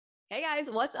Hey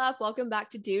guys, what's up? Welcome back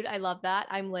to Dude, I Love That.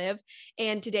 I'm Liv,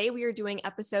 and today we are doing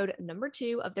episode number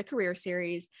 2 of the career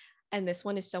series. And this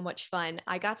one is so much fun.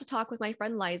 I got to talk with my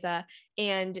friend Liza,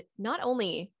 and not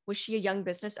only was she a young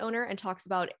business owner and talks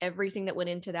about everything that went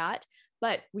into that,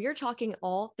 but we are talking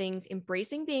all things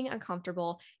embracing being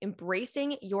uncomfortable,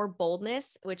 embracing your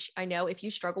boldness, which I know if you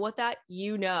struggle with that,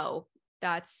 you know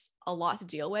that's a lot to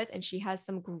deal with. And she has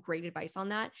some great advice on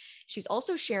that. She's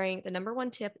also sharing the number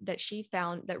one tip that she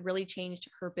found that really changed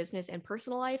her business and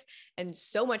personal life, and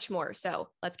so much more. So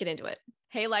let's get into it.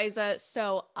 Hey, Liza.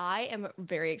 So I am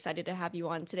very excited to have you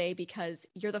on today because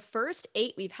you're the first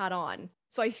 8 we've had on.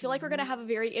 So I feel like we're going to have a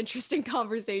very interesting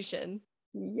conversation.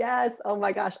 Yes. Oh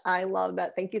my gosh. I love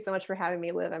that. Thank you so much for having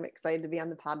me, Liv. I'm excited to be on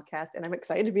the podcast and I'm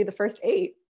excited to be the first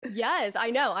 8. Yes,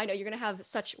 I know. I know you're going to have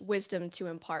such wisdom to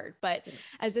impart. But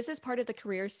as this is part of the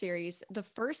career series, the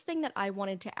first thing that I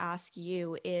wanted to ask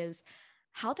you is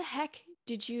how the heck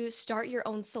did you start your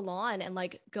own salon and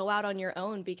like go out on your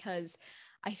own? Because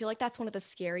I feel like that's one of the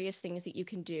scariest things that you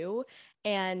can do.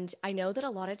 And I know that a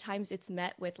lot of times it's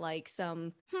met with like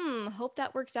some, hope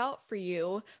that works out for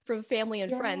you from family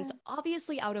and friends, Yeah.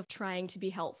 obviously out of trying to be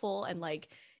helpful and like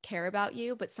care about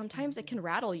you, but sometimes it Mhm. can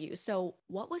rattle you. So,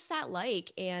 what was that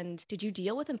like? And did you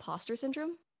deal with imposter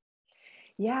syndrome?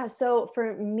 Yeah. So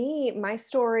for me, my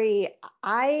story,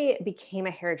 I became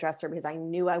a hairdresser because I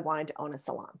knew I wanted to own a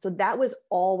salon. So that was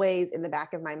always in the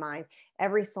back of my mind.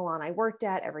 Every salon I worked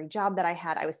at, every job that I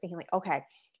had, I was thinking, like, okay,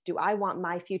 do I want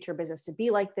my future business to be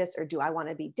like this or do I want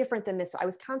to be different than this? So I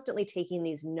was constantly taking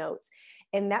these notes.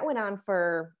 And that went on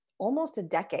for almost a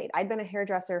decade. I'd been a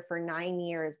hairdresser for 9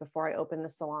 years before I opened the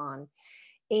salon.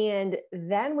 And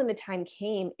then when the time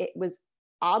came, it was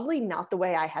oddly not the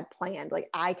way I had planned. Like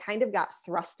I kind of got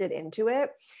thrusted into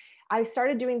it. I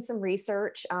started doing some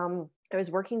research. I was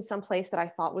working someplace that I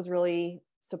thought was really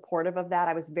supportive of that.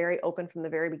 I was very open from the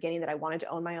very beginning that I wanted to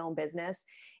own my own business.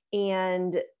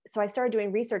 And so I started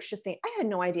doing research, just thinking, I had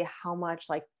no idea how much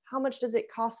does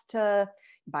it cost to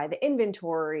buy the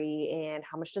inventory and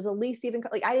how much does a lease even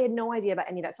like I had no idea about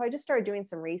any of that. So I just started doing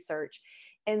some research.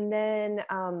 And then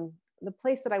the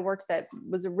place that I worked that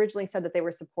was originally said that they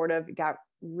were supportive got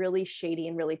really shady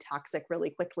and really toxic really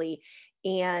quickly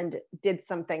and did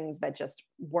some things that just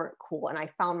weren't cool. And I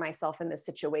found myself in this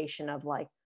situation of like,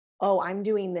 oh, I'm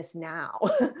doing this now.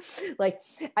 Like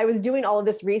I was doing all of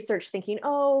this research thinking,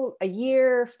 oh, a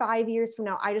year, 5 years from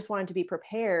now, I just wanted to be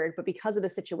prepared. But because of the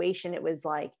situation, it was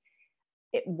like,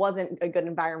 it wasn't a good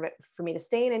environment for me to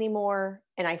stay in anymore.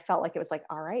 And I felt like it was like,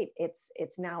 all right, it's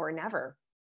now or never.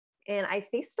 And I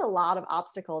faced a lot of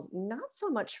obstacles, not so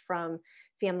much from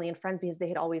family and friends because they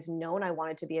had always known I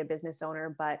wanted to be a business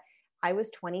owner, but I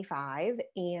was 25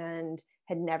 and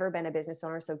had never been a business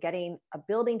owner. So getting a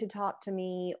building to talk to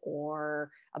me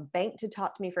or a bank to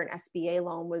talk to me for an SBA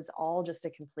loan was all just a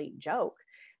complete joke.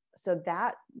 So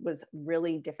that was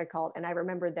really difficult. And I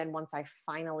remember then once I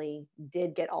finally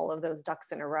did get all of those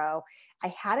ducks in a row, I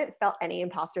hadn't felt any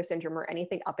imposter syndrome or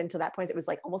anything up until that point. It was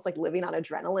like almost like living on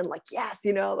adrenaline, like, yes,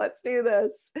 let's do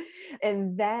this.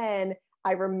 And then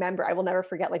I remember, I will never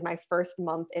forget like my first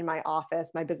month in my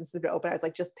office, my business had been open. I was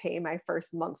like just paying my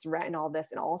first month's rent and all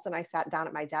this. And all of a sudden I sat down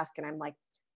at my desk and I'm like,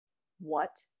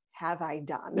 what have I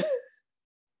done?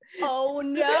 Oh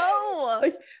no.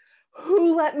 Like,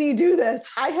 who let me do this?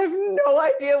 I have no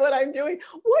idea what I'm doing.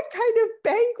 What kind of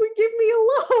bank would give me a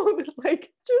loan?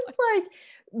 Like, just like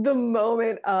the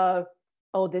moment of,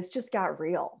 oh, this just got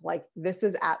real. Like, this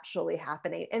is actually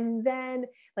happening. And then,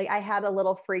 like, I had a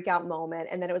little freak out moment.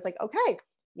 And then it was like, okay,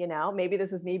 maybe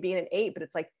this is me being an 8, but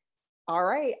it's like, all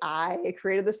right, I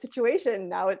created this situation.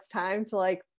 Now it's time to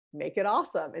like make it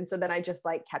awesome. And so then I just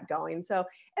like kept going. So,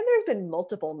 and there's been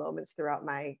multiple moments throughout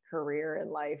my career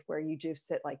and life where you just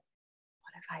sit like,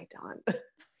 what have I done?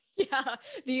 Yeah.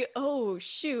 The oh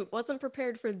shoot, wasn't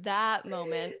prepared for that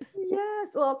moment. Yes.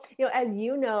 Well, as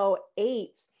you know,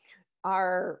 8s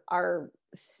our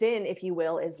sin, if you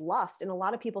will, is lust. And a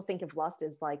lot of people think of lust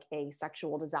as like a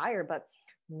sexual desire, but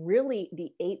really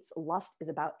the 8's lust is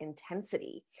about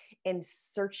intensity and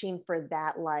searching for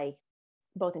that like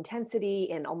both intensity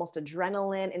and almost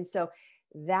adrenaline. And so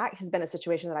that has been a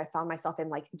situation that I found myself in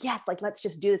like, yes, like let's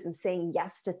just do this and saying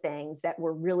yes to things that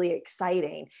were really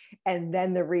exciting. And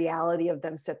then the reality of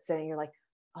them sits in and you're like,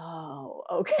 oh,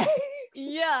 okay.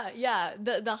 Yeah, yeah.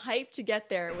 The hype to get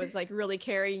there was like really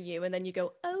carrying you, and then you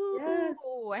go, Yes.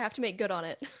 "Oh, I have to make good on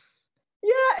it."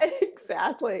 Yeah,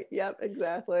 exactly. Yep,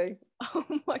 exactly. Oh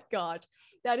my God.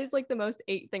 That is like the most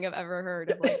 8 thing I've ever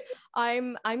heard of like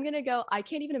I'm gonna go. I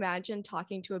can't even imagine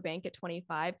talking to a bank at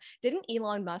 25. Didn't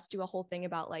Elon Musk do a whole thing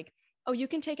about like oh, you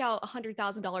can take out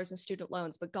 $100,000 in student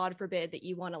loans, but God forbid that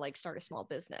you want to like start a small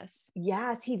business.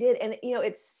 Yes, he did. And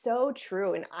it's so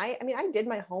true. And I mean, I did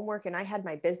my homework and I had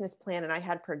my business plan and I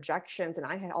had projections and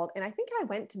I had all, and I think I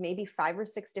went to maybe 5 or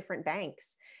 6 different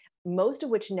banks, most of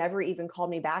which never even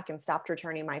called me back and stopped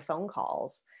returning my phone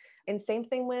calls. And same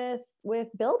thing with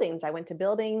buildings. I went to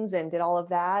buildings and did all of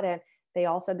that. And they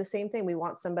all said the same thing. We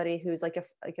want somebody who's like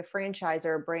a franchise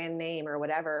or a brand name or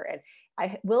whatever. And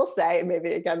I will say,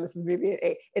 maybe again, this is maybe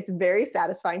it's very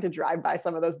satisfying to drive by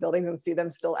some of those buildings and see them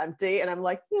still empty. And I'm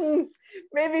like,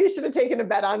 maybe you should have taken a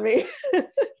bet on me.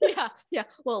 Yeah. Yeah.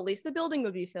 Well, at least the building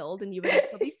would be filled and you would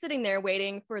still be sitting there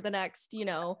waiting for the next,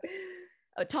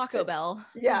 a Taco Bell.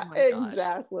 Yeah, Oh my gosh.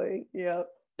 exactly. Yep.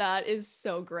 That is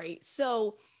so great.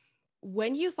 So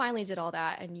when you finally did all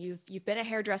that and you've been a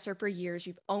hairdresser for years,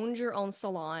 you've owned your own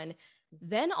salon,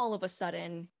 then all of a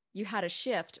sudden you had a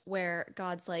shift where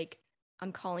God's like,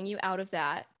 I'm calling you out of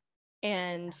that.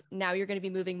 And now you're going to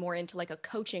be moving more into like a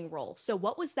coaching role. So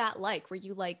what was that like? Were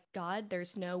you like, God,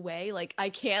 there's no way, like I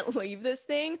can't leave this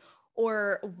thing?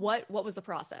 Or what was the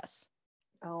process?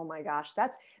 Oh my gosh,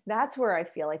 that's where I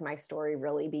feel like my story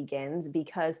really begins,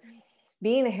 because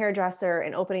being a hairdresser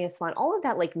and opening a salon, all of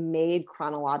that like made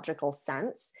chronological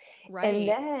sense. And Right.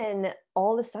 then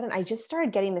all of a sudden I just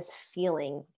started getting this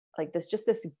feeling, like this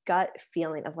gut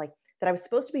feeling of like that I was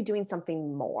supposed to be doing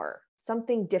something more,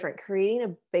 something different, creating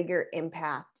a bigger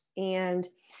impact. And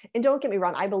don't get me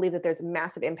wrong, I believe that there's a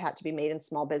massive impact to be made in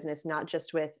small business, not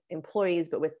just with employees,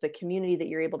 but with the community that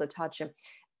you're able to touch. And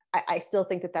I still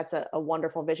think that that's a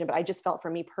wonderful vision, but I just felt for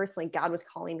me personally, God was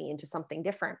calling me into something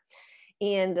different.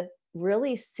 And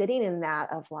really sitting in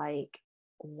that of like,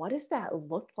 what does that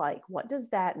look like? What does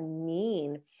that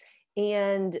mean?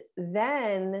 And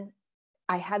then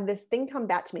I had this thing come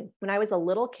back to me. When I was a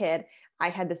little kid, I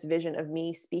had this vision of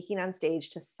me speaking on stage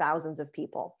to thousands of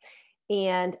people.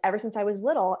 And ever since I was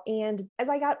little, and as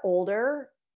I got older,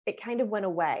 it kind of went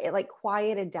away. It like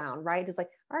quieted down, right? It's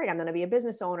like, all right, I'm going to be a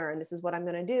business owner and this is what I'm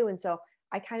going to do. And so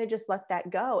I kind of just let that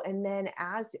go. And then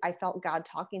as I felt God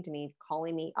talking to me,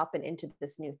 calling me up and into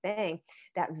this new thing,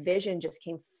 that vision just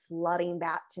came flooding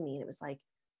back to me. And it was like,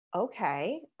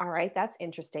 okay, all right, that's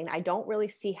interesting. I don't really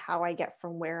see how I get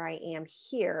from where I am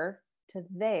here to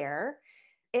there.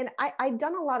 And I'd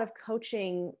done a lot of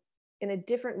coaching in a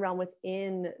different realm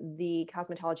within the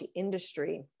cosmetology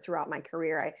industry throughout my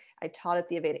career. I taught at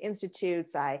the Aveda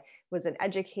Institutes. I was an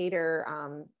educator,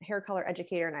 hair color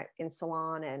educator, and in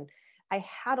salon. And I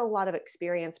had a lot of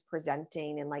experience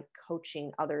presenting and like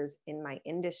coaching others in my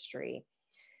industry.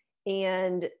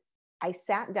 And I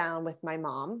sat down with my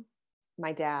mom,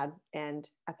 my dad, and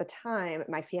at the time,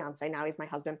 my fiance, now he's my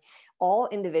husband, all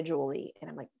individually. And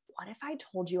I'm like, what if I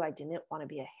told you I didn't want to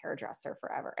be a hairdresser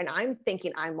forever? And I'm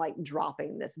thinking I'm like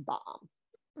dropping this bomb,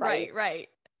 right? Right, right.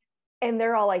 And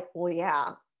they're all like, well,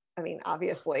 yeah, I mean,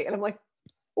 obviously. And I'm like,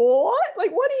 what?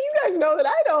 Like, what do you guys know that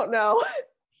I don't know?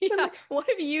 Yeah. What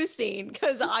have you seen?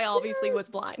 Because I obviously was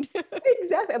blind.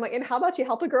 Exactly. I'm like, and how about you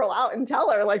help a girl out and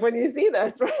tell her, like, when you see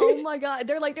this, Oh right? my God.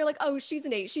 They're like, oh, she's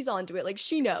an 8. She's onto it. Like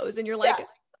she knows. And you're Yeah. like,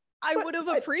 I would have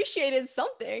But appreciated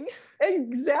something.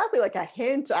 exactly, like a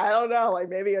hint. I don't know, like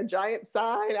maybe a giant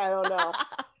sign. I don't know.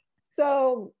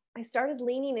 So I started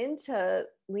leaning into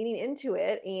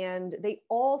it. And they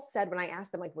all said, when I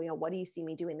asked them, like, well, what do you see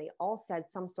me doing? They all said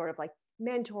some sort of like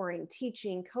mentoring,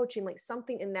 teaching, coaching, like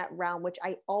something in that realm, which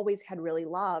I always had really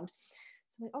loved.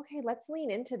 So I'm like, okay, let's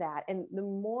lean into that. And the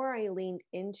more I leaned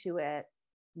into it,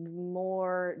 the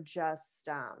more just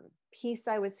peace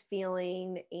I was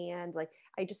feeling. And like,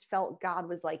 I just felt God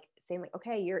was like saying like,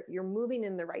 okay, you're moving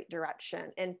in the right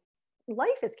direction. And life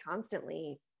is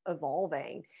constantly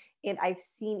evolving. And I've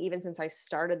seen, even since I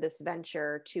started this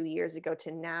venture 2 years ago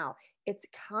to now, it's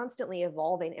constantly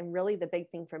evolving. And really the big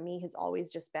thing for me has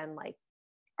always just been like,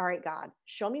 all right, God,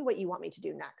 show me what you want me to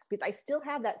do next. Because I still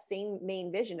have that same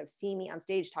main vision of seeing me on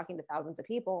stage talking to thousands of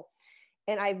people.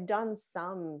 And I've done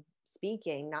some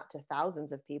speaking, not to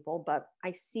thousands of people, but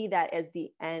I see that as the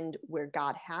end where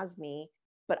God has me.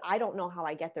 But I don't know how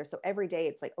I get there. So every day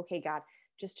it's like, okay, God,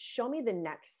 just show me the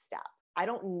next step. I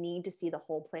don't need to see the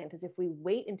whole plan, because if we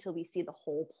wait until we see the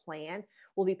whole plan,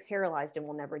 we'll be paralyzed and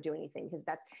we'll never do anything, because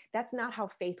that's not how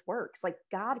faith works. Like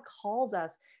God calls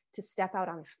us to step out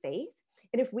on faith.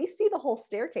 And if we see the whole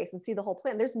staircase and see the whole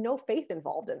plan, there's no faith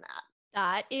involved in that.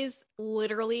 That is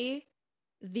literally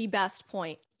the best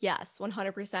point. Yes,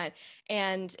 100%.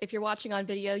 And if you're watching on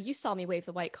video, you saw me wave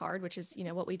the white card, which is,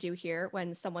 what we do here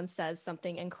when someone says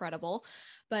something incredible.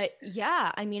 But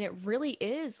yeah, I mean, it really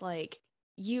is like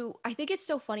I think it's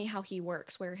so funny how he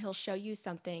works, where he'll show you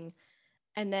something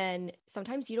And then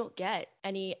sometimes you don't get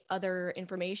any other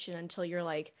information until you're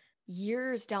like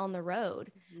years down the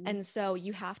road. Mhm. And so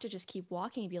you have to just keep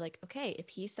walking and be like, okay, if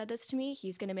he said this to me,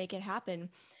 he's going to make it happen.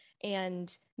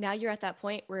 And now you're at that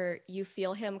point where you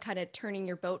feel him kind of turning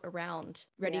your boat around,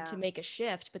 ready to Yeah. make a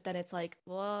shift. But then it's like,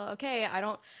 well, okay, I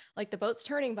don't like the boat's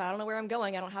turning, but I don't know where I'm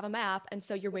going. I don't have a map. And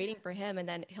so you're waiting for him, and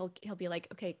then he'll be like,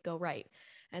 okay, go right.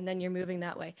 And then you're moving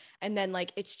that way. And then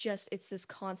like it's this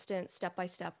constant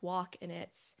step-by-step walk, and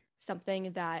it's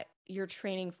something that you're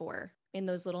training for in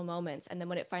those little moments. And then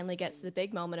when it finally gets to the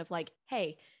big moment of like,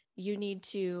 hey, you need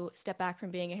to step back from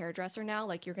being a hairdresser now,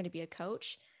 like you're going to be a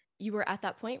coach, you were at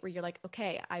that point where you're like,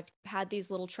 okay, I've had these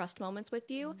little trust moments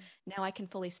with you. Now I can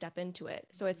fully step into it.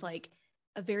 So it's like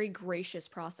a very gracious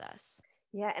process.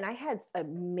 Yeah. And I had a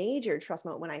major trust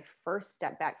moment when I first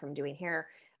stepped back from doing hair.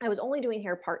 I was only doing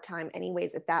hair part time,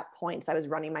 anyways, at that point. So I was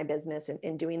running my business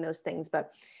and doing those things.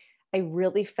 But I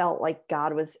really felt like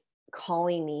God was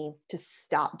calling me to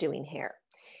stop doing hair.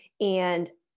 And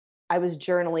I was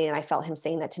journaling and I felt him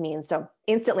saying that to me. And so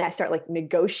instantly I start like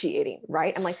negotiating,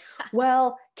 right? I'm like,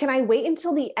 well, can I wait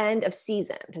until the end of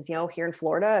season? Because, here in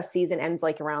Florida, a season ends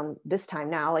like around this time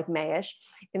now, like Mayish.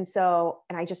 And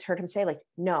I just heard him say, like,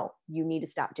 no, you need to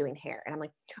stop doing hair. And I'm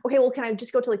like, okay, well, can I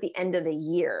just go to like the end of the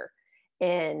year?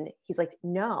 And he's like,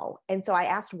 no. And so I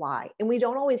asked why. And we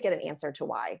don't always get an answer to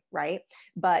why, right?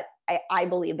 But I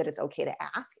believe that it's okay to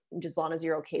ask, just as long as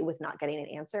you're okay with not getting an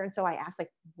answer. And so I asked, like,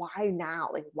 why now?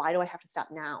 Like, why do I have to stop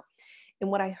now?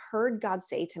 And what I heard God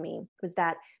say to me was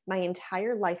that my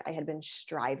entire life I had been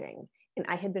striving and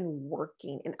I had been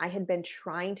working and I had been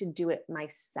trying to do it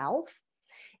myself.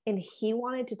 And he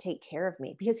wanted to take care of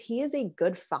me because he is a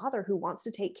good father who wants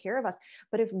to take care of us.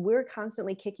 But if we're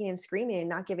constantly kicking and screaming and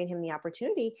not giving him the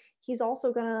opportunity, he's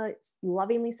also going to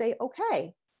lovingly say,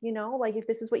 okay, like if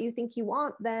this is what you think you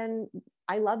want, then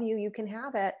I love you, you can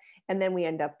have it. And then we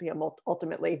end up,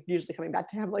 ultimately usually coming back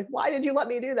to him, like, why did you let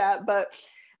me do that? But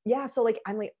yeah, so like,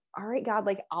 I'm like, all right, God,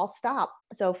 like I'll stop.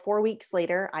 So 4 weeks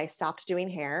later, I stopped doing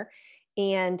hair.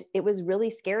 And it was really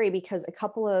scary because a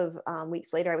couple of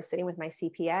weeks later, I was sitting with my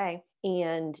CPA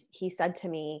and he said to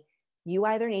me, you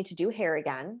either need to do hair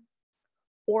again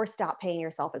or stop paying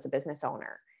yourself as a business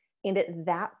owner. And at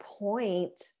that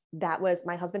point, that was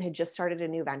my husband had just started a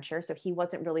new venture. So he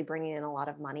wasn't really bringing in a lot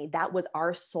of money. That was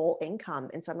our sole income.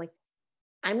 And so I'm like,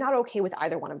 I'm not okay with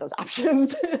either one of those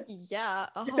options. Yeah.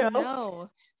 you Oh know? no.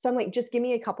 So I'm like, just give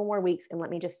me a couple more weeks and let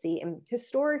me just see. And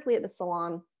historically at the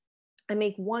salon, I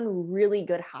make one really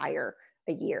good hire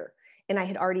a year. And I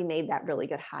had already made that really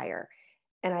good hire.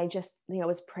 And I just,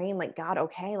 was praying like, God,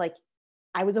 okay, like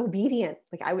I was obedient.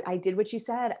 Like I did what you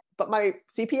said, but my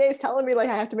CPA is telling me like,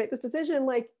 I have to make this decision.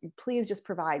 Like, please just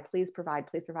provide, please provide,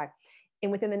 please provide.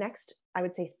 And within the next, I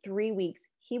would say 3 weeks,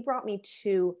 he brought me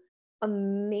two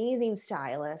amazing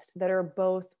stylists that are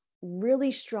both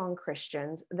really strong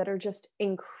Christians that are just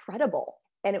incredible.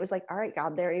 And it was like, all right,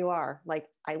 God, there you are. Like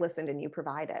I listened and you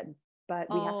provided, but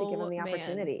we have to give them Oh the man.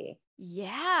 opportunity.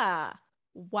 Yeah.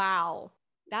 Wow.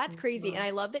 That's crazy. And Mhm. I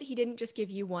love that he didn't just give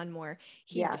you one more,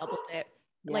 he Yes. doubled it.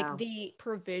 Like Yeah. the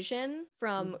provision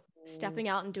from Mhm. stepping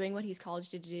out and doing what he's called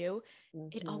you to do,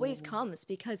 it always Mhm. comes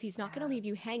because he's not going to Yeah. leave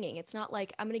you hanging. It's not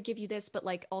like, I'm going to give you this, but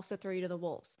like also throw you to the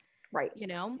wolves, Right. you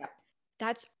know? Yeah.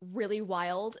 That's really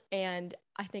wild. And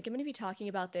I think I'm going to be talking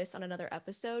about this on another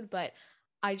episode, but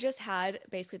I just had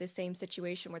basically the same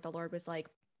situation where the Lord was like,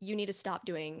 you need to stop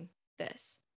doing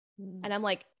this. Mm. And I'm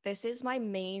like, this is my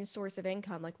main source of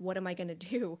income. Like, what am I going to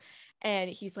do? And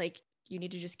he's like, you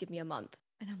need to just give me a month.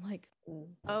 And I'm like, Mm.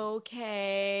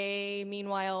 okay.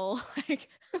 Meanwhile, like,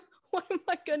 what am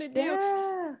I going to do?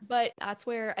 Yeah. But that's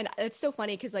where, and it's so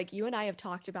funny because like you and I have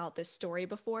talked about this story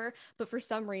before, but for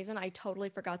some reason I totally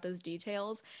forgot those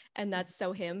details. And that's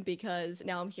so him because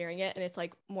now I'm hearing it and it's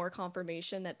like more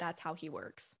confirmation that that's how he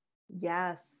works.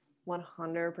 Yes.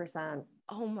 100%.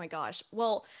 Oh my gosh.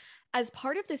 Well, as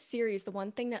part of this series, the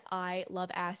one thing that I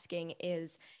love asking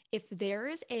is if there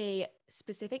is a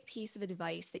specific piece of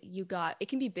advice that you got, it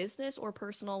can be business or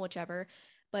personal, whichever,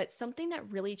 but something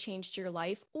that really changed your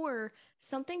life or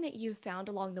something that you found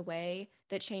along the way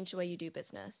that changed the way you do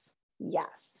business.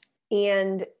 Yes.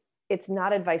 And it's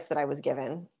not advice that I was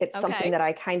given. It's something Okay. that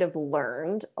I kind of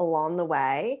learned along the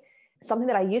way, something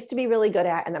that I used to be really good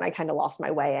at. And then I kind of lost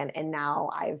my way. And now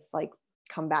I've like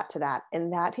come back to that.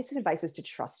 And that piece of advice is to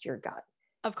trust your gut.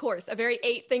 Of course, a very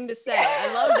eight thing to say.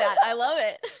 I love that. I love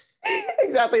it.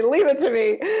 Exactly. Leave it to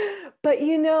me. But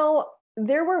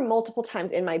there were multiple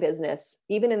times in my business,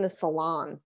 even in the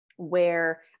salon,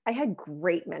 where I had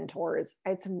great mentors. I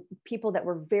had some people that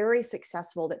were very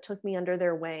successful that took me under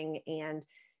their wing and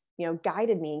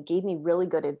guided me and gave me really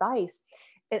good advice.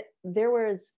 There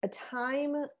was a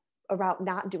time about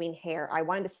not doing hair. I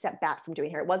wanted to step back from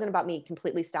doing hair. It wasn't about me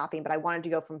completely stopping, but I wanted to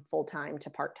go from full time to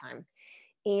part time.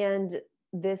 And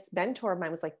this mentor of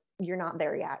mine was like, "You're not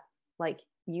there yet. Like,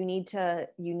 you need to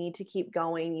keep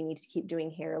going. You need to keep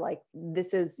doing hair. Like,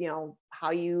 this is,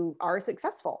 how you are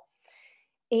successful."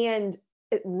 And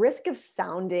at risk of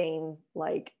sounding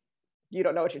like you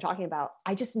don't know what you're talking about,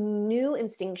 I just knew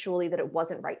instinctually that it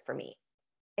wasn't right for me.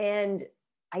 And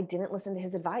I didn't listen to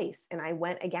his advice and I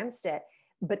went against it.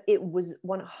 But it was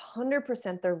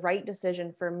 100% the right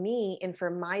decision for me and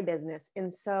for my business.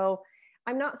 And so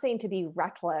I'm not saying to be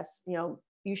reckless,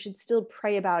 you should still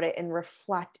pray about it and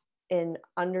reflect and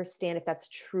understand if that's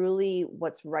truly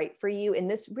what's right for you. And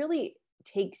this really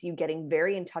takes you getting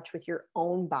very in touch with your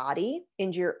own body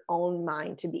and your own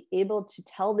mind to be able to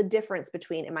tell the difference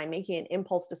between, am I making an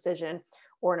impulse decision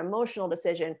or an emotional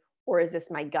decision, or is this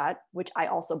my gut, which I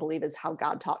also believe is how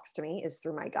God talks to me, is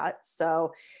through my gut.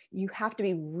 So you have to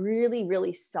be really,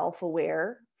 really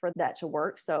self-aware for that to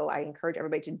work. So I encourage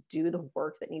everybody to do the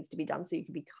work that needs to be done so you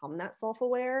can become that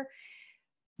self-aware,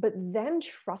 but then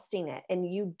trusting it. And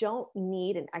you don't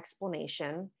need an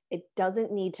explanation. It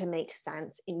doesn't need to make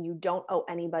sense. And you don't owe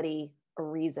anybody a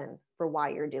reason for why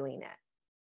you're doing it.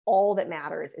 All that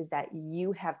matters is that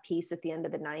you have peace at the end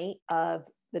of the night of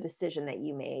the decision that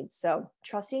you made. So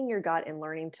trusting your gut and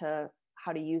learning to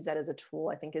how to use that as a tool,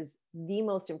 I think, is the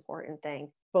most important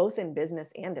thing, both in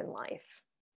business and in life.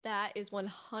 That is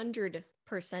 100%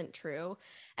 true.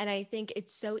 And I think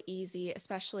it's so easy,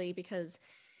 especially because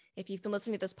if you've been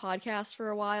listening to this podcast for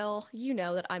a while, you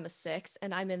know that I'm a 6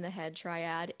 and I'm in the head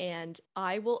triad and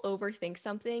I will overthink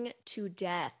something to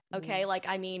death. Okay. Like,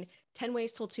 I mean, 10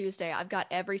 ways till Tuesday. I've got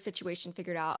every situation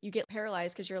figured out. You get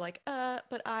paralyzed because you're like,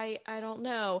 but I don't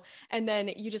know. And then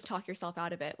you just talk yourself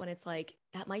out of it when it's like,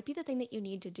 that might be the thing that you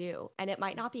need to do. And it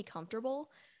might not be comfortable,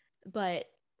 but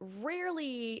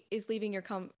rarely is leaving your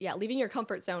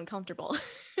comfort zone comfortable.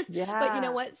 But you know Yeah.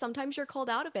 what? Sometimes you're called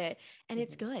out of it and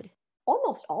it's good.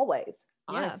 Almost always,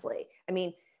 Yeah. honestly. I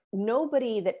mean,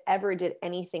 nobody that ever did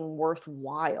anything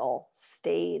worthwhile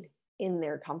stayed in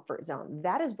their comfort zone.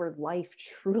 That is where life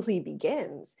truly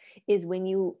begins, is when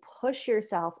you push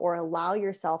yourself or allow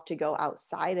yourself to go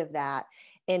outside of that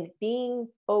and being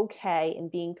okay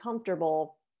and being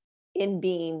comfortable in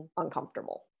being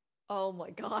uncomfortable. Oh my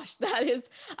gosh,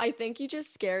 I think you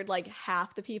just scared like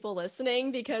half the people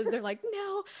listening because they're like,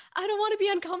 no, I don't want to be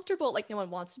uncomfortable. Like no one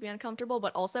wants to be uncomfortable,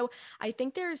 but also I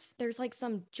think there's like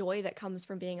some joy that comes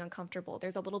from being uncomfortable.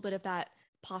 There's a little bit of that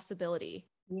possibility,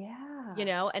 Yeah.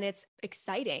 and it's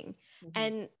exciting. Mhm.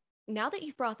 And now that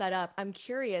you've brought that up, I'm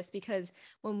curious because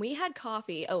when we had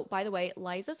coffee, oh, by the way,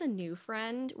 Liza's a new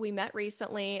friend. We met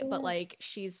recently, but Yeah. like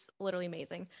she's literally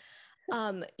amazing.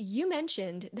 You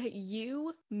mentioned that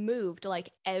you moved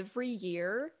like every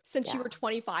year since you Yeah. were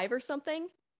 25 or something.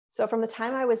 So from the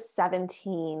time I was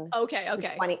 17 Okay, to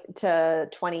okay, 20 to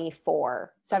 24,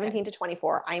 okay. 17 to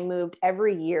 24, I moved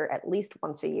every year, at least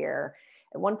once a year.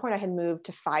 At one point I had moved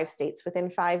to 5 states within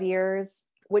 5 years,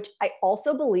 which I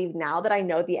also believe now that I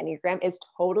know the Enneagram is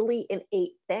totally an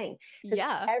 8 thing. Because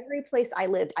Yeah. every place I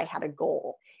lived, I had a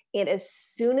goal. And as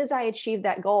soon as I achieved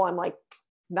that goal, I'm like,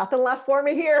 nothing left for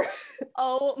me here.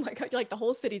 Oh my God, you're like the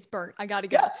whole city's burnt. I gotta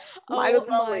Yeah, go. might Oh as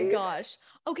well my leave. gosh.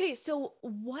 Okay, so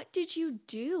what did you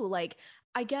do? Like,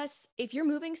 I guess if you're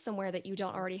moving somewhere that you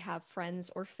don't already have friends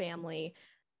or family,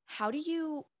 how do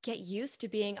you get used to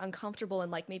being uncomfortable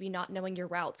and like maybe not knowing your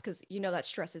routes? Because that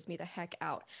stresses me the heck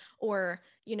out. Or,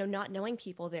 not knowing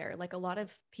people there. Like a lot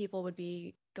of people would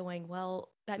be going,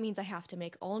 well, that means I have to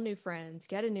make all new friends,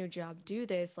 get a new job, do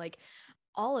this. Like,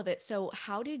 all of it. So,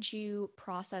 how did you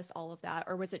process all of that?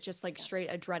 Or was it just like straight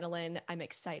adrenaline? I'm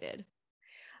excited.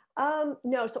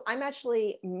 No, so I'm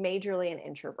actually majorly an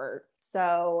introvert.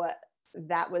 So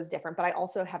that was different, but I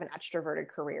also have an extroverted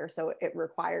career. So it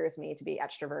requires me to be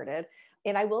extroverted.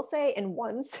 And I will say in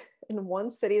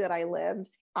one city that I lived,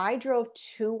 I drove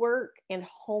to work and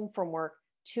home from work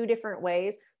 2 different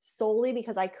ways solely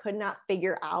because I could not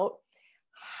figure out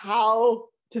how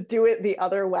to do it the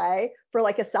other way for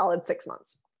like a solid 6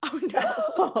 months. Oh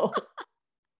no.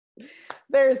 So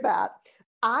there's that.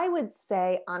 I would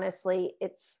say, honestly,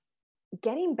 it's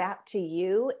getting back to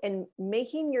you and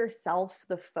making yourself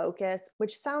the focus,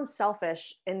 which sounds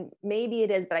selfish and maybe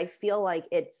it is, but I feel like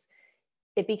it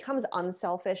becomes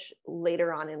unselfish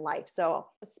later on in life. So,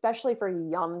 especially for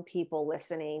young people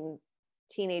listening,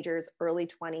 teenagers, early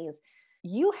 20s,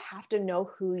 you have to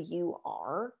know who you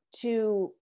are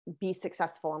to be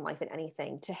successful in life in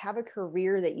anything, to have a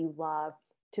career that you love.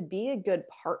 to be a good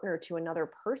partner to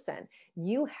another person,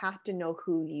 you have to know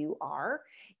who you are.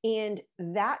 And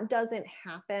that doesn't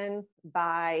happen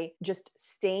by just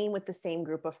staying with the same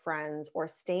group of friends or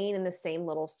staying in the same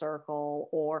little circle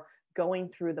or going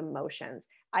through the motions.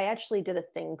 I actually did a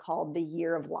thing called the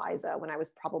Year of Liza when I was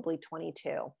probably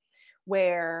 22,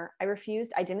 where I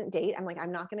didn't date. I'm like,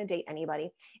 I'm not going to date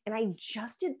anybody. And I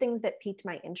just did things that piqued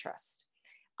my interest.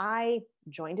 I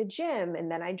joined a gym,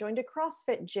 and then I joined a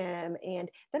CrossFit gym, and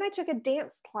then I took a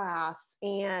dance class,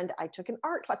 and I took an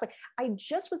art class. Like, I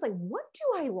just was like, what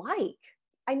do I like?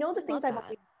 I know the I things love I've that.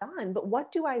 always done, but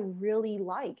what do I really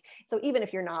like? So even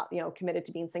if you're not, committed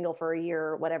to being single for a year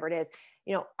or whatever it is,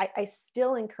 I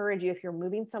still encourage you, if you're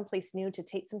moving someplace new, to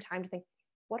take some time to think,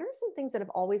 what are some things that have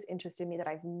always interested me that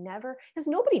I've never, because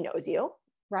nobody knows you,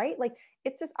 right? Like,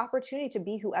 it's this opportunity to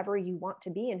be whoever you want to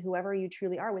be and whoever you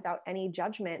truly are without any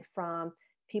judgment from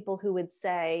people who would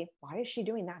say, why is she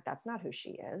doing that? That's not who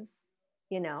she is.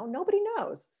 Nobody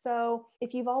knows. So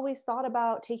if you've always thought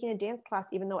about taking a dance class,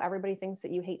 even though everybody thinks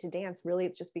that you hate to dance, really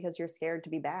it's just because you're scared to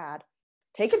be bad.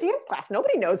 Take a dance class.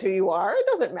 Nobody knows who you are. It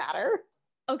doesn't matter.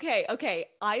 Okay, okay.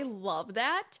 I love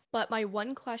that. But my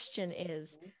one question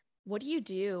is, what do you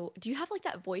do? Do you have like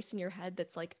that voice in your head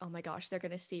that's like, oh my gosh, they're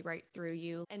going to see right through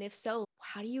you? And if so,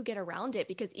 how do you get around it?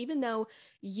 Because even though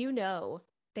you know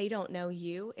they don't know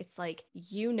you, it's like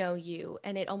you know you,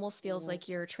 and it almost feels like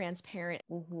you're transparent.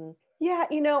 Mm-hmm. Yeah,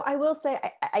 I will say,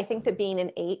 I think that being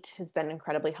an 8 has been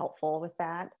incredibly helpful with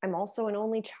that. I'm also an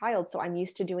only child, so I'm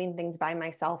used to doing things by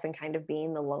myself and kind of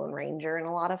being the lone ranger in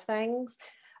a lot of things.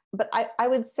 But I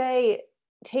would say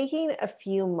taking a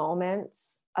few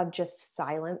moments of just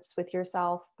silence with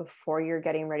yourself before you're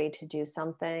getting ready to do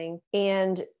something,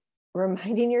 and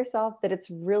reminding yourself that it's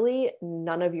really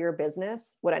none of your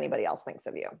business what anybody else thinks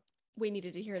of you. We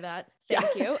needed to hear that. Yeah.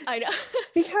 Thank you. I know.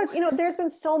 Because, there's been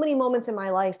so many moments in my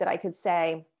life that I could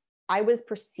say I was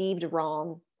perceived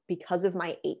wrong because of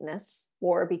my 8-ness,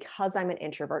 or because I'm an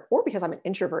introvert, or because I'm an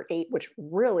introvert 8, which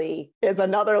really is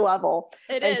another level,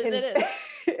 It and is. can It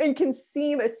is. and can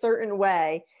seem a certain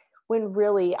way when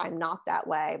really I'm not that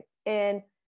way. And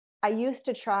I used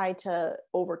to try to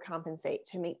overcompensate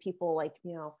to make people like,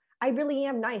 I really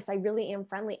am nice, I really am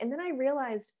friendly. And then I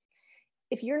realized,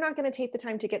 if you're not going to take the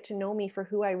time to get to know me for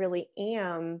who I really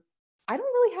am, I don't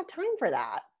really have time for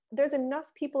that. There's enough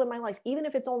people in my life, even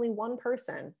if it's only one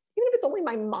person, even if it's only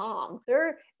my mom,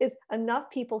 there is enough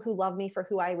people who love me for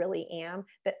who I really am,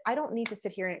 that I don't need to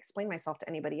sit here and explain myself to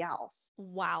anybody else.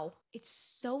 Wow. It's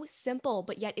so simple,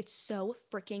 but yet it's so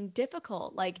freaking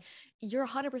difficult. Like, you're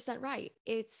 100% right.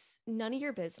 It's none of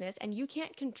your business, and you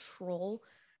can't control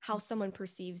how someone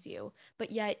perceives you. But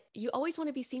yet, you always want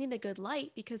to be seen in a good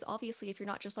light, because obviously, if you're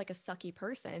not just like a sucky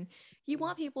person, you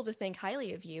want people to think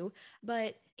highly of you.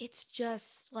 But it's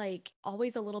just like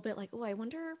always a little bit like, oh, I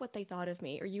wonder what they thought of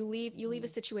me. Or you leave a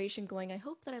situation going, I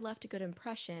hope that I left a good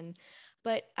impression.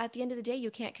 But at the end of the day, you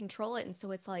can't control it. And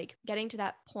so it's like getting to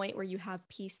that point where you have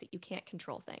peace that you can't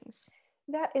control things.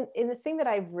 That, and the thing that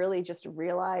I've really just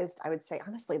realized, I would say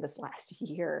honestly, this last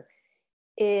year,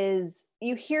 is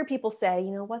you hear people say,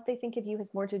 what they think of you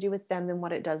has more to do with them than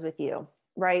what it does with you.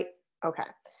 Right? Okay.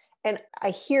 And I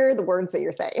hear the words that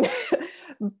you're saying.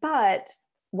 But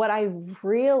what I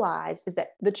realized is that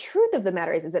the truth of the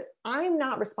matter is that I'm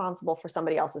not responsible for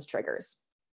somebody else's triggers.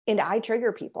 And I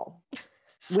trigger people. I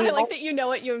We like all that you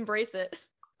know it, you embrace it.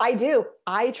 I do.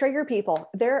 I trigger people.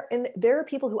 There are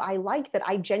people who I like, that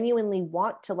I genuinely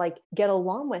want to like get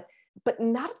along with, but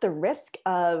not at the risk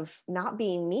of not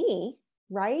being me,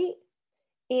 right?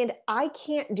 And I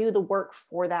can't do the work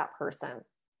for that person.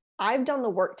 I've done the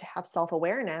work to have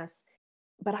self-awareness,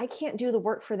 but I can't do the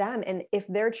work for them. And if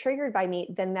they're triggered by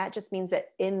me, then that just means that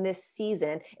in this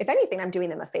season, if anything, I'm doing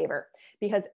them a favor,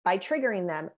 because by triggering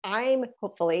them, I'm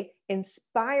hopefully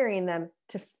inspiring them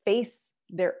to face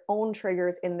their own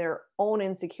triggers and their own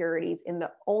insecurities and the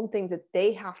own things that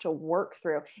they have to work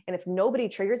through. And if nobody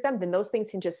triggers them, then those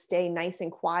things can just stay nice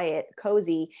and quiet,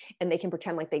 cozy, and they can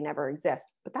pretend like they never exist.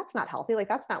 But that's not healthy. Like,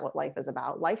 that's not what life is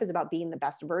about. Life is about being the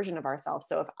best version of ourselves.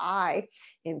 So if I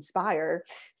inspire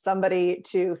somebody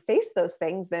to face those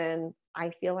things, then I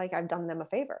feel like I've done them a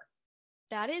favor.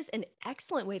 That is an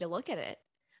excellent way to look at it,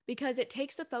 because it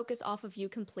takes the focus off of you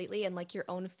completely and like your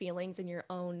own feelings and your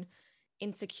own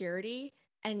insecurity,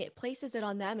 and it places it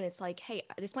on them. And it's like, hey,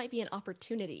 this might be an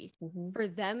opportunity Mm-hmm. for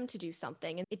them to do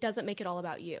something. And it doesn't make it all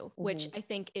about you, which Mm-hmm. I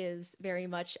think is very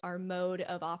much our mode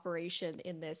of operation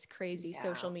in this crazy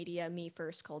social Yeah. media me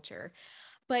first culture.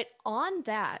 But on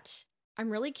that, I'm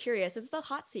really curious. This is a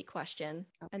hot seat question,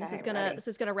 and this Okay, is gonna ready. this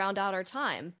is gonna round out our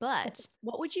time. But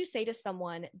what would you say to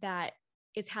someone that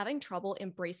is having trouble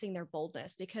embracing their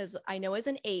boldness, because I know as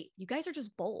an 8, you guys are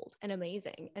just bold and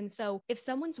amazing. And so if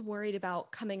someone's worried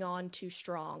about coming on too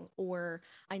strong, or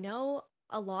I know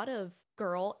a lot of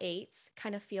girl 8s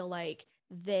kind of feel like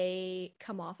they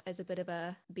come off as a bit of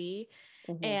a B,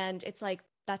 and it's like,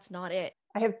 that's not it.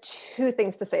 I have two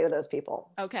things to say to those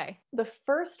people. Okay. The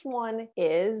first one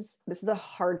is, this is a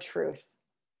hard truth.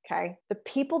 Okay. The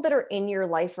people that are in your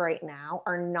life right now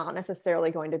are not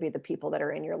necessarily going to be the people that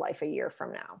are in your life a year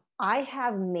from now. I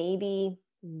have maybe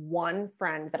one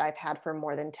friend that I've had for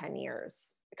more than 10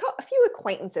 years, a few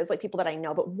acquaintances, like people that I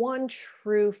know, but one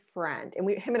true friend. And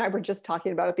him and I were just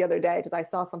talking about it the other day, because I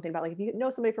saw something about, like, if you know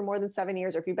somebody for more than 7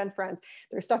 years, or if you've been friends,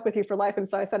 they're stuck with you for life. And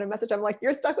so I sent a message. I'm like,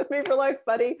 you're stuck with me for life,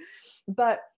 buddy.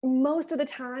 But most of the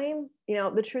time,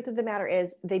 the truth of the matter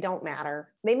is they don't matter.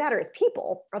 They matter as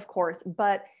people, of course,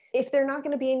 but if they're not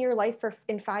going to be in your life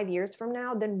in 5 years from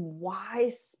now, then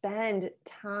why spend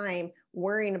time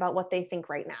worrying about what they think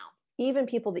right now? Even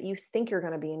people that you think are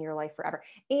going to be in your life forever.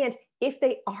 And if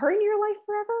they are in your life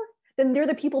forever, then they're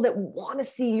the people that want to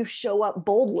see you show up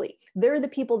boldly. They're the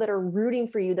people that are rooting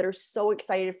for you, that are so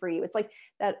excited for you. It's like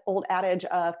that old adage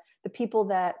of the people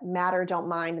that matter don't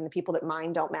mind, and the people that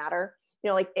mind don't matter.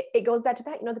 Like it goes back to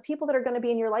that. The people that are going to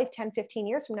be in your life 10, 15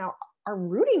 years from now are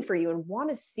rooting for you and want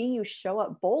to see you show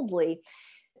up boldly.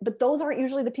 But those aren't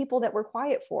usually the people that we're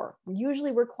quiet for.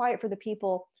 Usually we're quiet for the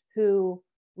people who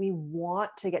we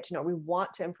want to get to know, we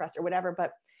want to impress or whatever,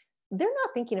 but they're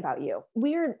not thinking about you.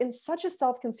 We're in such a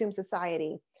self-consumed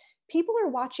society. People are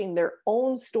watching their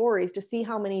own stories to see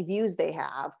how many views they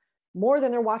have, more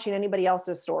than they're watching anybody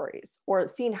else's stories, or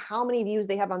seeing how many views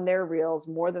they have on their reels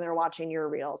more than they're watching your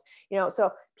reels.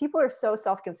 So people are so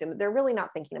self-consumed that they're really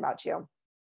not thinking about you.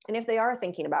 And if they are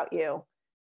thinking about you,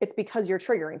 it's because you're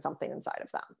triggering something inside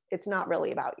of them. It's not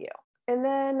really about you. And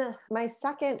then my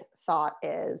second thought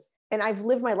is, and I've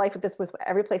lived my life with this with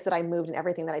every place that I moved and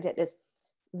everything that I did, is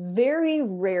very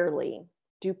rarely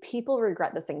do people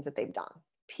regret the things that they've done.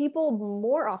 People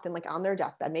more often, like on their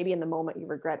deathbed, maybe in the moment you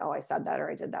regret, oh, I said that or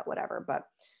I did that, whatever. But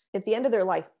at the end of their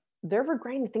life, they're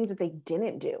regretting the things that they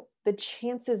didn't do, the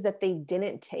chances that they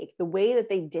didn't take, the way that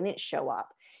they didn't show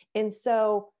up. And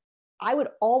so I would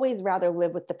always rather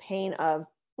live with the pain of,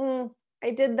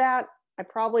 I did that, I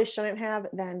probably shouldn't have,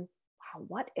 than, wow,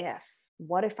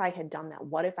 what if I had done that?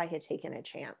 What if I had taken a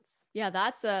chance? Yeah,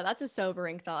 that's a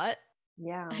sobering thought.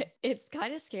 Yeah. It's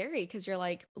kind of scary, because you're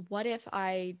like, what if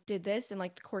I did this and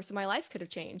like the course of my life could have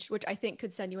changed, which I think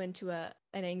could send you into an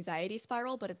anxiety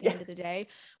spiral. But at the end of the day,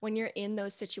 when you're in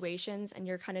those situations and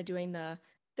you're kind of doing the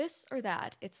this or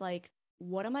that, it's like,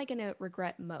 what am I going to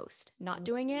regret most? Not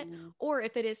doing it? Or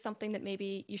if it is something that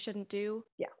maybe you shouldn't do,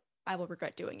 I will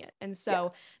regret doing it. And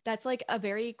so that's like a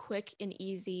very quick and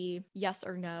easy yes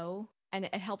or no. And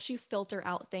it helps you filter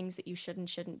out things that you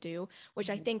shouldn't do, which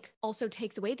I think also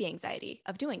takes away the anxiety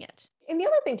of doing it. And the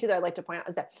other thing too that I'd like to point out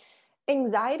is that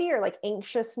anxiety, or like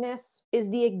anxiousness, is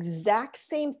the exact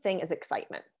same thing as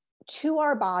excitement. To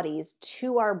our bodies,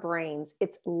 to our brains,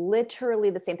 it's literally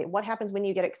the same thing. What happens when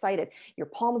you get excited? Your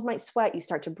palms might sweat, you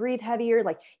start to breathe heavier,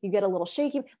 like you get a little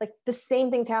shaky, like the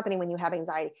same thing's happening when you have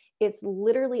anxiety. It's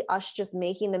literally us just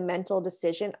making the mental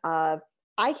decision of,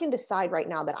 I can decide right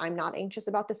now that I'm not anxious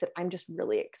about this, that I'm just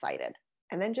really excited.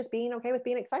 And then just being okay with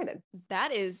being excited.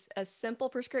 That is a simple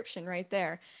prescription right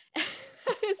there.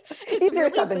 It's easier really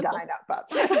said than simple. done, I know, but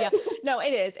yeah, no,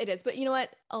 it is. But you know what?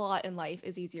 A lot in life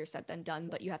is easier said than done,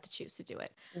 but you have to choose to do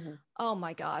it. Oh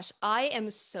my gosh. I am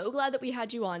so glad that we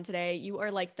had you on today. You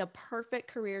are like the perfect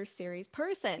career series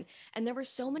person. And there were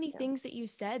so many things that you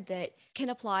said that can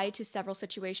apply to several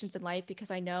situations in life,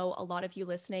 because I know a lot of you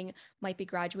listening might be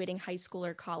graduating high school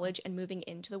or college and moving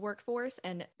into the workforce.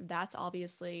 And that's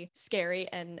obviously scary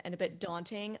and a bit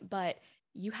daunting, but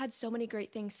you had so many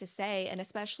great things to say. And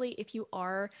especially if you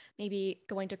are maybe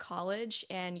going to college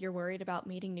and you're worried about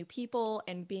meeting new people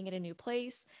and being in a new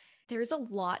place, there's a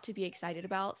lot to be excited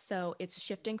about. So it's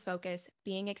shifting focus,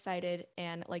 being excited,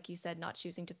 and like you said, not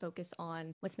choosing to focus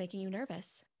on what's making you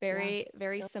nervous. Very,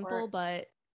 very simple, but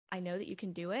I know that you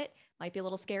can do it. Might be a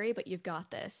little scary, but you've got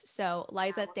this. So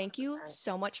Liza, thank you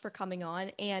so much for coming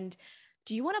on. And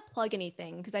do you want to plug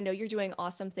anything? Because I know you're doing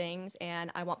awesome things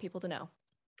and I want people to know.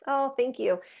 Oh, thank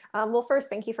you. Well, first,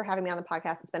 thank you for having me on the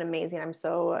podcast. It's been amazing. I'm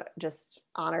so just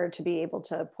honored to be able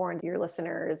to pour into your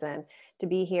listeners and to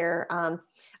be here.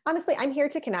 Honestly, I'm here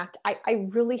to connect. I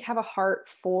really have a heart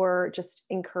for just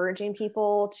encouraging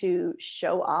people to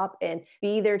show up and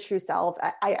be their true self.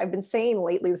 I've been saying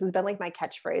lately, this has been like my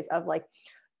catchphrase of like,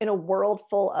 in a world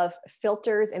full of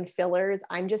filters and fillers,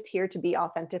 I'm just here to be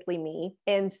authentically me.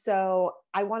 And so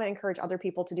I want to encourage other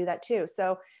people to do that too.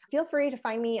 So feel free to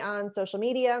find me on social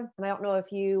media. And I don't know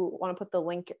if you want to put the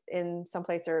link in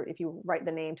someplace or if you write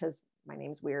the name, because my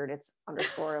name's weird. It's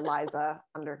underscore Liza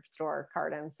underscore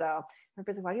Cardin. So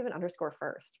everybody's like, why do you have an underscore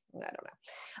first? I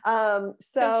don't know.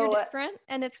 Because you're different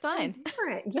and it's fine.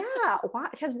 Different. Yeah. Why?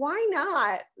 Because why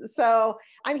not? So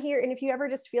I'm here. And if you ever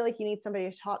just feel like you need somebody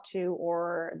to talk to,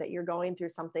 or that you're going through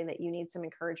something that you need some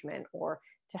encouragement or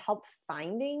to help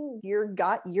finding your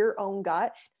gut, your own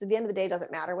gut. So at the end of the day, it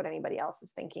doesn't matter what anybody else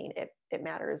is thinking. It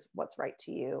matters what's right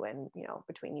to you and,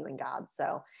 between you and God.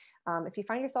 So if you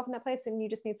find yourself in that place and you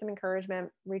just need some encouragement,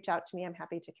 reach out to me. I'm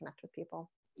happy to connect with people.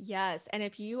 Yes. And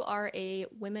if you are a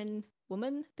woman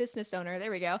business owner,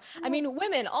 there we go. I mean,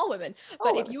 women, all women.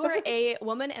 But if you are a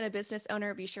woman and a business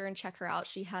owner, be sure and check her out.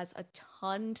 She has a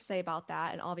ton to say about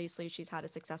that. And obviously, she's had a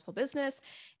successful business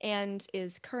and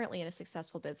is currently in a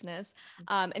successful business.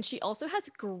 And she also has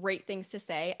great things to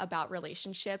say about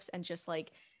relationships and just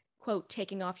like, quote,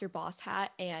 taking off your boss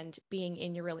hat and being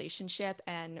in your relationship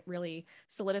and really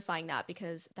solidifying that,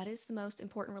 because that is the most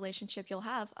important relationship you'll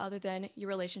have other than your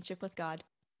relationship with God.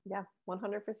 Yeah,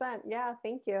 100%. Yeah.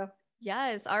 Thank you.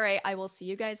 Yes. All right. I will see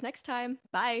you guys next time.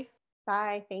 Bye.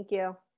 Bye. Thank you.